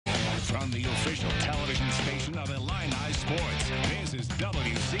From the official television station of Illini Sports, this is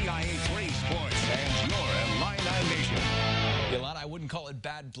WCIA 3 Sports and your Illini Nation. Illini, I wouldn't call it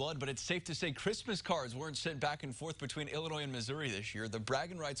bad blood, but it's safe to say Christmas cards weren't sent back and forth between Illinois and Missouri this year. The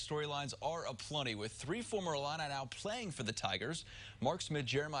Braggin Rights storylines are aplenty, with three former Illini now playing for the Tigers. Mark Smith,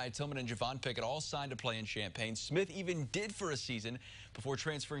 Jeremiah Tillman, and Javon Pickett all signed to play in Champaign. Smith even did for a season before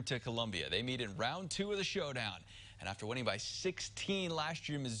transferring to Columbia. They meet in round 2 of the showdown. And after winning by 16 last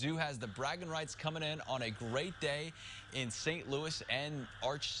year, Mizzou has the Braggin Rights coming in on a great day in St. Louis and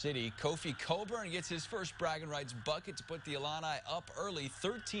Arch City. Kofi Coburn gets his first Braggin Rights bucket to put the Illini up early,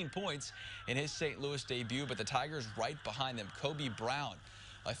 13 points in his St. Louis debut, but the Tigers right behind them. Kobe Brown,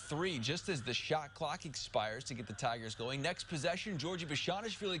 a 3 just as the shot clock expires to get the Tigers going. Next possession, Georgie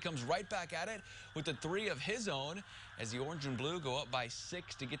Bashonishvili comes right back at it with a 3 of his own as the orange and blue go up by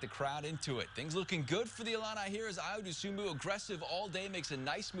 6 to get the crowd into it. Things looking good for the Illini here as Ayo Dosunmu, aggressive all day, makes a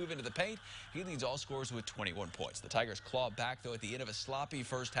nice move into the paint. He leads all scorers with 21 points. The Tigers claw back, though, at the end of a sloppy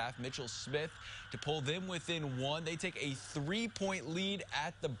first half. Mitchell Smith to pull them within 1. They take a 3-point lead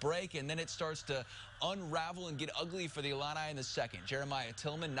at the break, and then it starts to unravel and get ugly for the Illini in the second. Jeremiah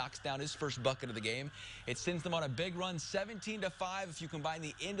Tillman knocks down his first bucket of the game. It sends them on a big run, 17-5 if you combine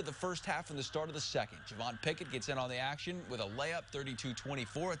the end of the first half and the start of the second. Javon Pickett gets in on the action with a layup,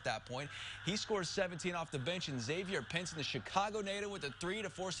 32-24 at that point. He scores 17 off the bench, and Xavier Pinson, the Chicago native, with a 3 to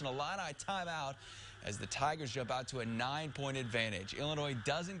force an Illini timeout as the Tigers jump out to a 9-point advantage. Illinois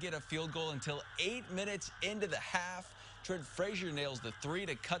doesn't get a field goal until 8 minutes into the half. Trent Frazier nails the 3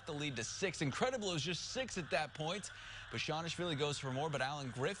 to cut the lead to 6. Incredible, it was just 6 at that point. Bashonishvili goes for more, but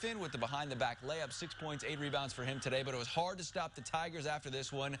Alan Griffin with the behind-the-back layup, 6 points, 8 rebounds for him today. But it was hard to stop the Tigers after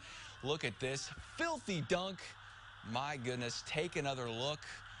this one. Look at this filthy dunk. My goodness, take another look.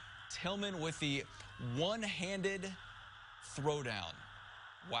 Tillman with the one-handed throwdown.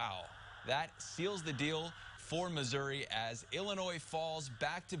 Wow, that seals the deal for Missouri as Illinois falls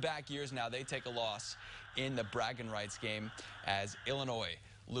back-to-back years. Now they take a loss in the Braggin Rights game as Illinois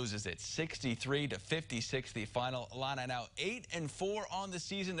loses it 63-56, the final. Illini now 8-4 on the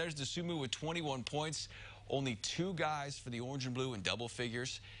season. There's Dosunmu with 21 points. Only 2 guys for the orange and blue in double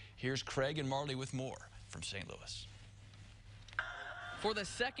figures. Here's Craig and Marley with more from St. Louis. For the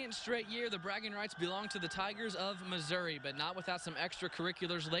second straight year, the Braggin Rights belong to the Tigers of Missouri, but not without some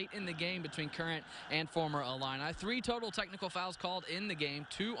extracurriculars late in the game between current and former Illini. 3 total technical fouls called in the game,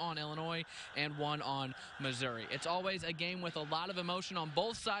 2 on Illinois and 1 on Missouri. It's always a game with a lot of emotion on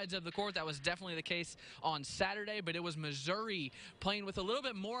both sides of the court. That was definitely the case on Saturday, but it was Missouri playing with a little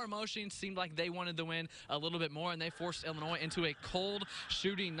bit more emotion. Seemed like they wanted to win a little bit more, and they forced Illinois into a cold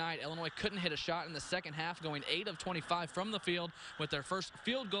shooting night. Illinois couldn't hit a shot in the second half, going 8 of 25 from the field, with their first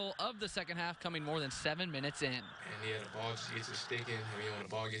field goal of the second half coming more than 7 minutes in. And yeah, the ball just gets it sticking. When the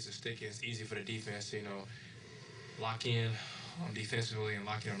ball gets it sticking, it's easy for the defense to, lock in defensively and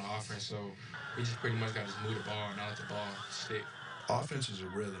lock in on the offense. So we just pretty much got to just move the ball and not let the ball stick. Offense is a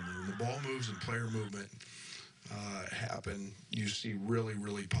rhythm. When the ball moves and player movement happen, you see really,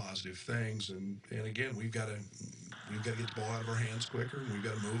 really positive things. And again, we've got to get the ball out of our hands quicker, and we've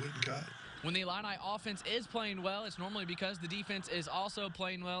got to move it and cut. When the Illini offense is playing well, it's normally because the defense is also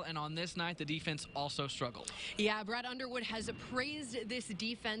playing well, and on this night, the defense also struggled. Yeah, Brad Underwood has praised this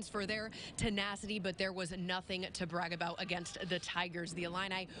defense for their tenacity, but there was nothing to brag about against the Tigers. The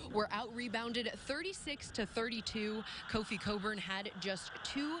Illini were out-rebounded 36-32. Kofi Coburn had just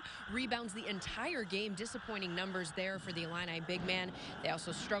 2 rebounds the entire game. Disappointing numbers there for the Illini big man. They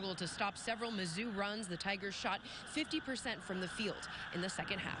also struggled to stop several Mizzou runs. The Tigers shot 50% from the field in the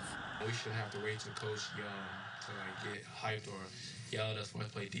second half. We shouldn't have to wait till Coach Young to get hyped or yell at us when we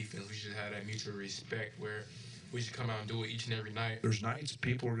play defense. We should have that mutual respect where we should come out and do it each and every night. There's nights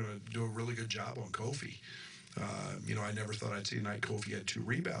people are going to do a really good job on Kofi. I never thought I'd see a night Kofi had 2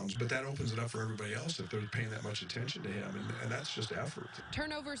 rebounds, but that opens it up for everybody else if they're paying that much attention to him, and that's just effort.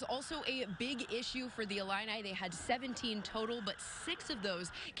 Turnovers also a big issue for the Illini. They had 17 total, but 6 of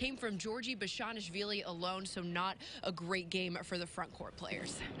those came from Georgie Bashonishvili alone, so not a great game for the front court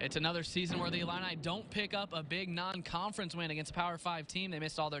players. It's another season where the Illini don't pick up a big non-conference win against a Power 5 team. They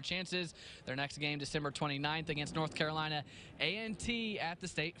missed all their chances. Their next game, December 29th against North Carolina A&T at the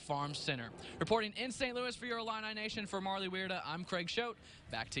State Farm Center. Reporting in St. Louis for your Illini Nation, for Marley Weirda, I'm Craig Schote.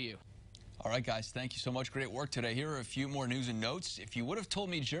 Back to you. All right, guys, thank you so much. Great work today. Here are a few more news and notes. If you would have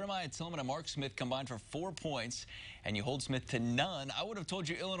told me Jeremiah Tillman and Mark Smith combined for 4 points and you hold Smith to none, I would have told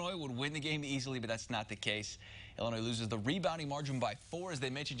you Illinois would win the game easily, but that's not the case. Illinois loses the rebounding margin by 4. As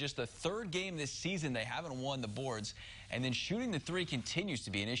they mentioned, just the 3rd game this season they haven't won the boards. And then shooting the 3 continues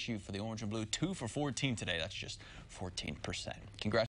to be an issue for the Orange and Blue. 2 for 14 today. That's just 14%. Congrats.